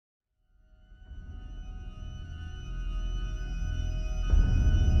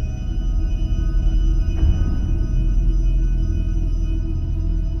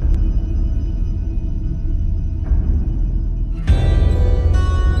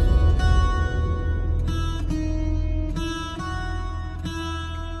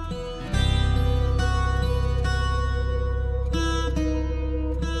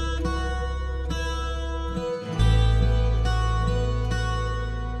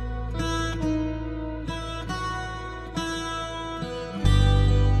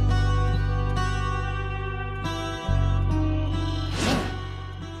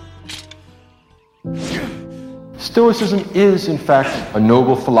Stoicism is, in fact, a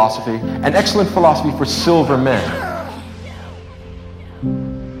noble philosophy, an excellent philosophy for silver men.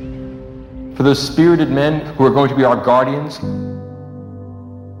 For those spirited men who are going to be our guardians.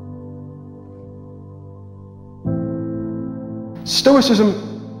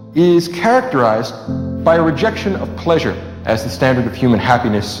 Stoicism is characterized by a rejection of pleasure as the standard of human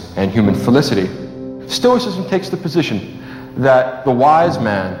happiness and human felicity. Stoicism takes the position that the wise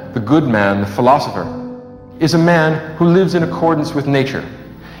man, the good man, the philosopher, is a man who lives in accordance with nature.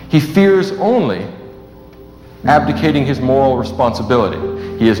 He fears only abdicating his moral responsibility.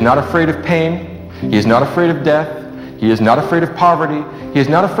 He is not afraid of pain. He is not afraid of death. He is not afraid of poverty. He is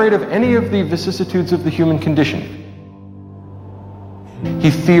not afraid of any of the vicissitudes of the human condition.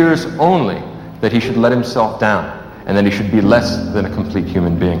 He fears only that he should let himself down and that he should be less than a complete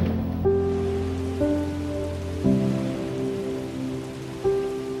human being.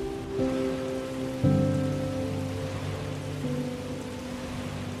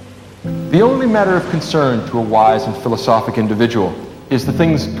 The only matter of concern to a wise and philosophic individual is the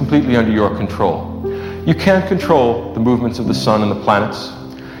things completely under your control. You can't control the movements of the sun and the planets.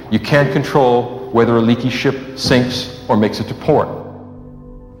 You can't control whether a leaky ship sinks or makes it to port.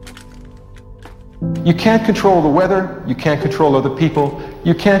 You can't control the weather. You can't control other people.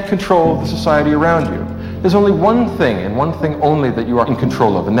 You can't control the society around you. There's only one thing and one thing only that you are in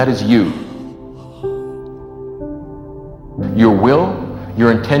control of, and that is you. Your will,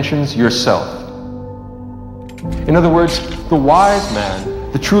 your intentions, yourself. In other words, the wise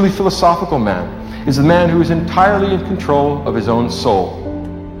man, the truly philosophical man, is the man who is entirely in control of his own soul,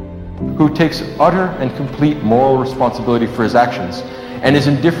 who takes utter and complete moral responsibility for his actions and is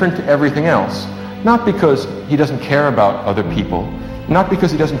indifferent to everything else, not because he doesn't care about other people, not because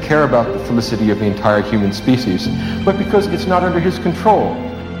he doesn't care about the felicity of the entire human species, but because it's not under his control.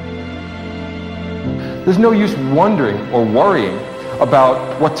 There's no use wondering or worrying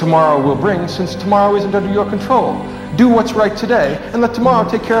about what tomorrow will bring, since tomorrow isn't under your control. Do what's right today, and let tomorrow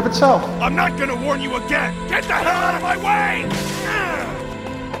take care of itself. I'm not gonna warn you again! Get the hell out of my way!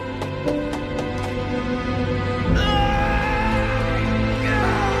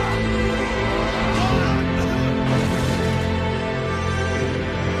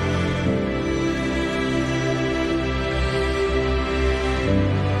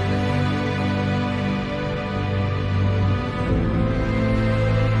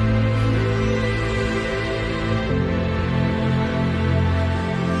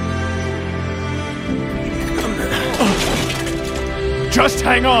 Just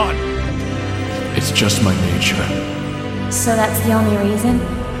hang on! It's just my nature. So that's the only reason?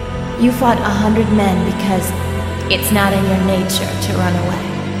 You fought 100 men because it's not in your nature to run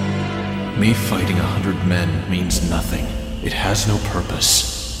away. Me fighting 100 men means nothing. It has no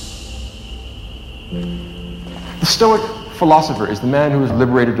purpose. The Stoic philosopher is the man who has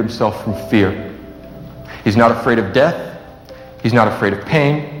liberated himself from fear. He's not afraid of death. He's not afraid of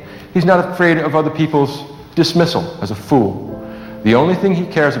pain. He's not afraid of other people's dismissal as a fool. The only thing he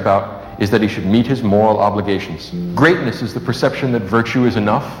cares about is that he should meet his moral obligations. Greatness is the perception that virtue is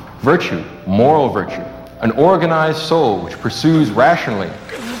enough. Virtue, moral virtue, an organized soul which pursues rationally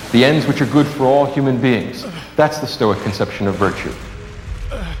the ends which are good for all human beings. That's the Stoic conception of virtue.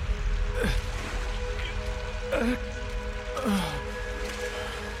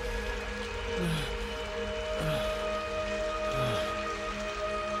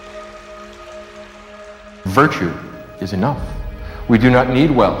 Virtue is enough. We do not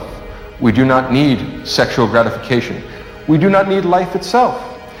need wealth. We do not need sexual gratification. We do not need life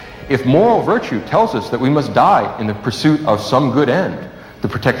itself. If moral virtue tells us that we must die in the pursuit of some good end, the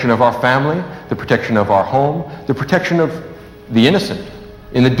protection of our family, the protection of our home, the protection of the innocent,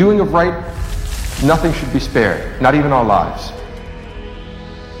 in the doing of right, nothing should be spared, not even our lives.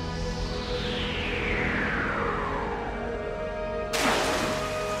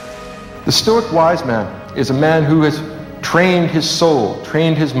 The Stoic wise man is a man who has trained his soul,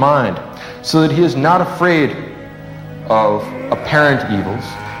 trained his mind, so that he is not afraid of apparent evils.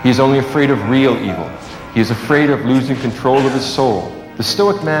 He is only afraid of real evil. He is afraid of losing control of his soul. The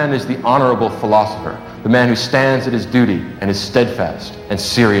Stoic man is the honorable philosopher, the man who stands at his duty and is steadfast and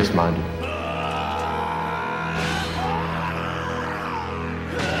serious-minded.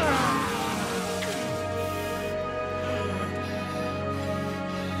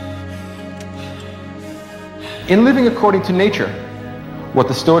 In living according to nature, what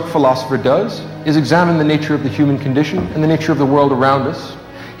the Stoic philosopher does is examine the nature of the human condition and the nature of the world around us.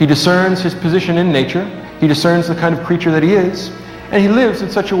 He discerns his position in nature, he discerns the kind of creature that he is, and he lives in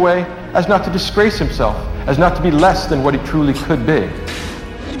such a way as not to disgrace himself, as not to be less than what he truly could be.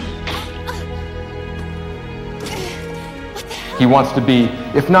 He wants to be,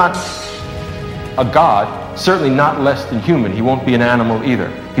 if not a god, certainly not less than human. He won't be an animal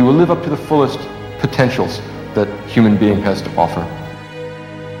either. He will live up to the fullest potentials that human being has to offer.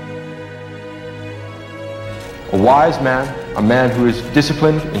 A wise man, a man who is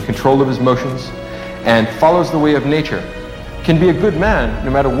disciplined, in control of his motions, and follows the way of nature, can be a good man no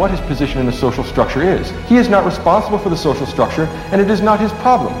matter what his position in the social structure is. He is not responsible for the social structure, and it is not his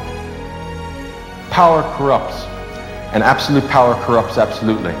problem. Power corrupts, and absolute power corrupts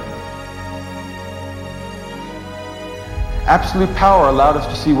absolutely. Absolute power allowed us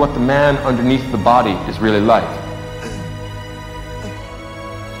to see what the man underneath the body is really like.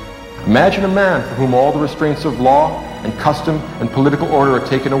 Imagine a man for whom all the restraints of law and custom and political order are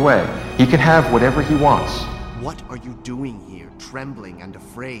taken away. He can have whatever he wants. What are you doing here, trembling and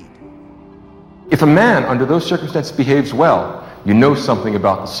afraid? If a man under those circumstances behaves well, you know something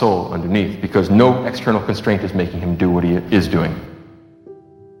about the soul underneath, because no external constraint is making him do what he is doing.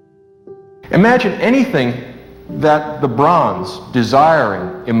 Imagine anything that the bronze,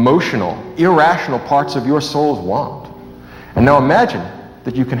 desiring, emotional, irrational parts of your souls want. And now imagine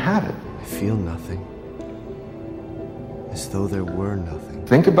that you can have it. I feel nothing. As though there were nothing.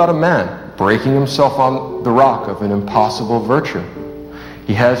 Think about a man breaking himself on the rock of an impossible virtue.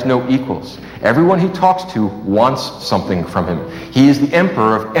 He has no equals. Everyone he talks to wants something from him. He is the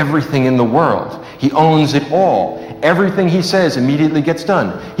emperor of everything in the world. He owns it all. Everything he says immediately gets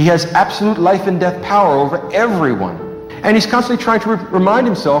done. He has absolute life and death power over everyone. And he's constantly trying to remind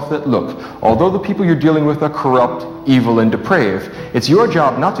himself that, look, although the people you're dealing with are corrupt, evil, and depraved, it's your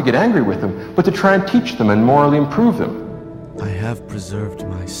job not to get angry with them, but to try and teach them and morally improve them. I have preserved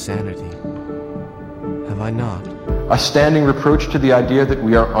my sanity. Have I not? A standing reproach to the idea that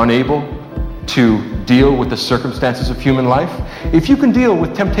we are unable to deal with the circumstances of human life. If you can deal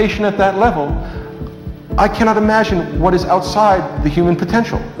with temptation at that level, I cannot imagine what is outside the human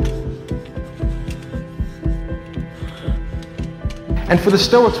potential. And for the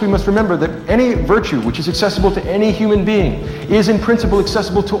Stoics, we must remember that any virtue which is accessible to any human being is in principle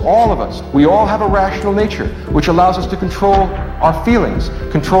accessible to all of us. We all have a rational nature which allows us to control our feelings,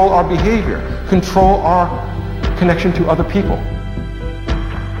 control our behavior, control our connection to other people.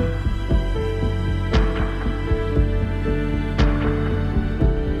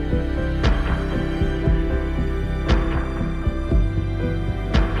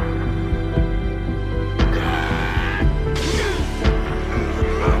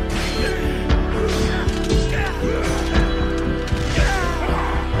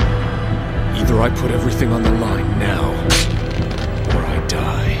 Either I put everything on the line now, or I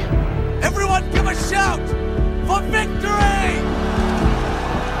die. Everyone give a shout for victory!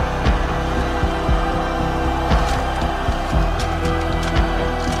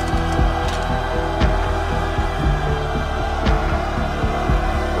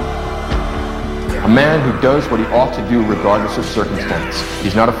 A man who does what he ought to do regardless of circumstance.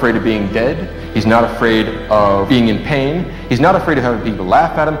 He's not afraid of being dead. He's not afraid of being in pain. He's not afraid of having people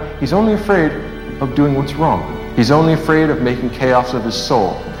laugh at him. He's only afraid of doing what's wrong. He's only afraid of making chaos of his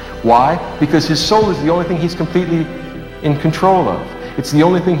soul. Why? Because his soul is the only thing he's completely in control of. It's the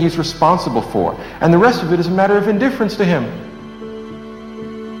only thing he's responsible for. And the rest of it is a matter of indifference to him.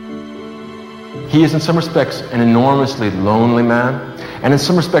 He is in some respects an enormously lonely man, and in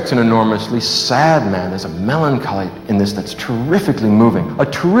some respects an enormously sad man. There's a melancholy in this that's terrifically moving. A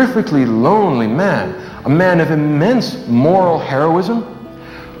terrifically lonely man, a man of immense moral heroism,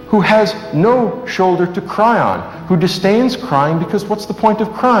 who has no shoulder to cry on, who disdains crying because what's the point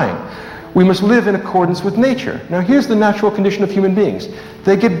of crying? We must live in accordance with nature. Now here's the natural condition of human beings.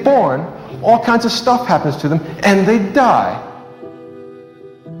 They get born, all kinds of stuff happens to them, and they die.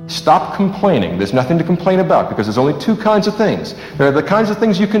 Stop complaining. There's nothing to complain about because there's only two kinds of things. There are the kinds of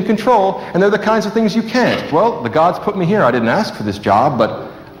things you can control, and there are the kinds of things you can't. Well, the gods put me here. I didn't ask for this job,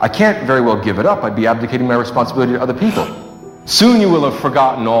 but I can't very well give it up. I'd be abdicating my responsibility to other people. Soon you will have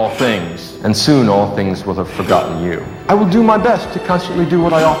forgotten all things, and soon all things will have forgotten you. I will do my best to constantly do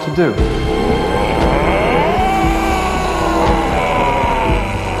what I ought to do.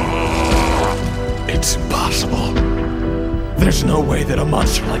 It's impossible. There's no way that a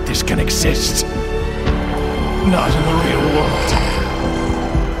monster like this can exist. Not in the real world.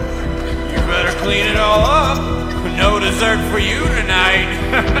 You better clean it all up. No dessert for you tonight.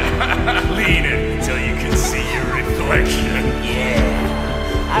 Lean it until you can see your reflection.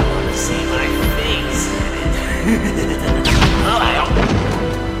 Yeah, I want to see my face in it.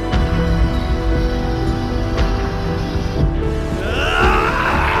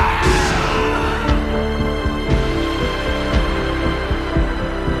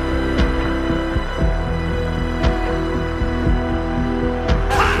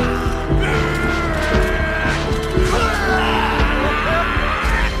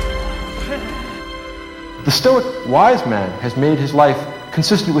 The Stoic wise man has made his life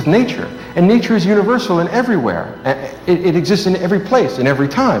consistent with nature, and nature is universal and everywhere. It exists in every place, in every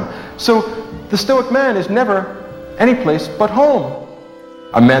time. So the Stoic man is never any place but home.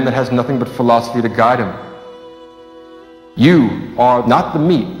 A man that has nothing but philosophy to guide him. You are not the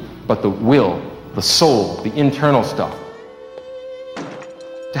meat, but the will, the soul, the internal stuff.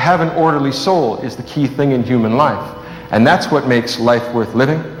 To have an orderly soul is the key thing in human life, and that's what makes life worth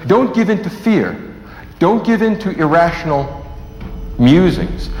living. Don't give in to fear. Don't give in to irrational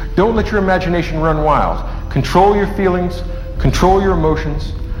musings. Don't let your imagination run wild. Control your feelings, control your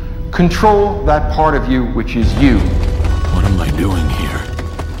emotions, control that part of you which is you. What am I doing here?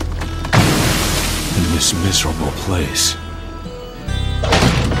 In this miserable place.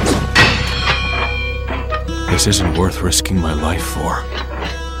 This isn't worth risking my life for.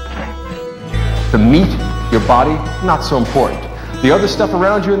 The meat, your body, not so important. The other stuff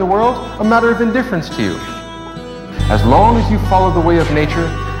around you in the world, a matter of indifference to you. As long as you follow the way of nature,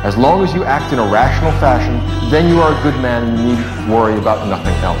 as long as you act in a rational fashion, then you are a good man and you need to worry about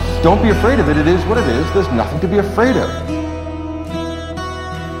nothing else. Don't be afraid of it. It is what it is. There's nothing to be afraid of.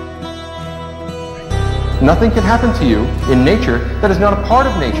 Nothing can happen to you in nature that is not a part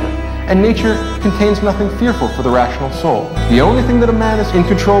of nature. And nature contains nothing fearful for the rational soul. The only thing that a man is in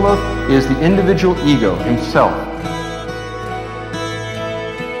control of is the individual ego, himself.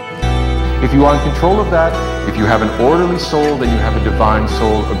 If you are in control of that, if you have an orderly soul, then you have a divine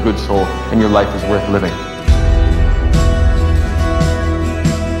soul, a good soul, and your life is worth living.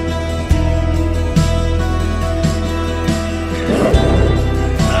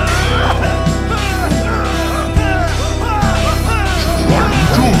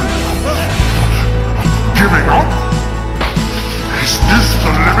 Giving up? Is this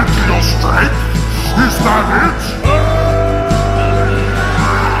the limit to your strength? Is that it?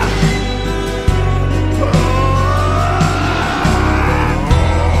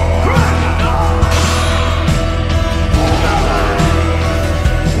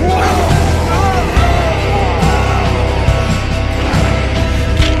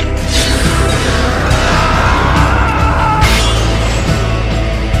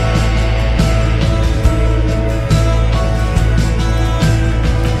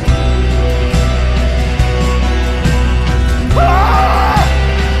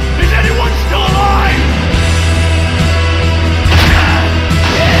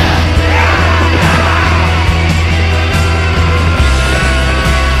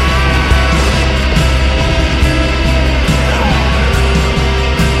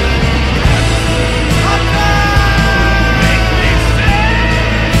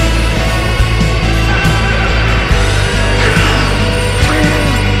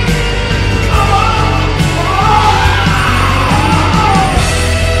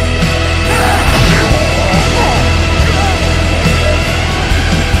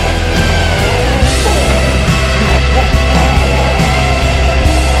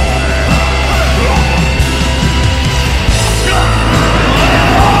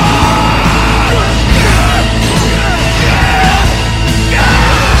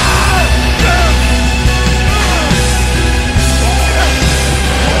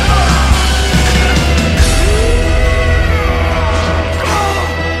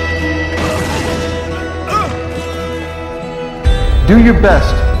 Do your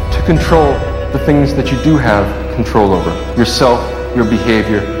best to control the things that you do have control over. Yourself, your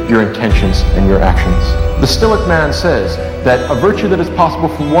behavior, your intentions, and your actions. The Stoic man says that a virtue that is possible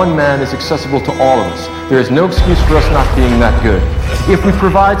for one man is accessible to all of us. There is no excuse for us not being that good. If we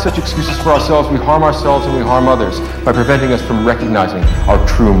provide such excuses for ourselves, we harm ourselves and we harm others by preventing us from recognizing our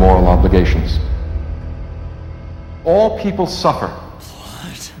true moral obligations. All people suffer,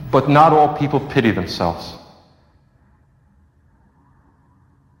 but not all people pity themselves.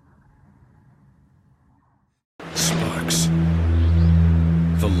 Sparks.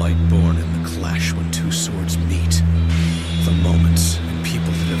 The light born in the clash when two swords meet. The moments and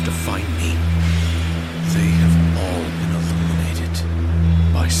people that have defined me. They have all been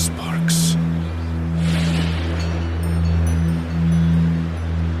illuminated by sparks.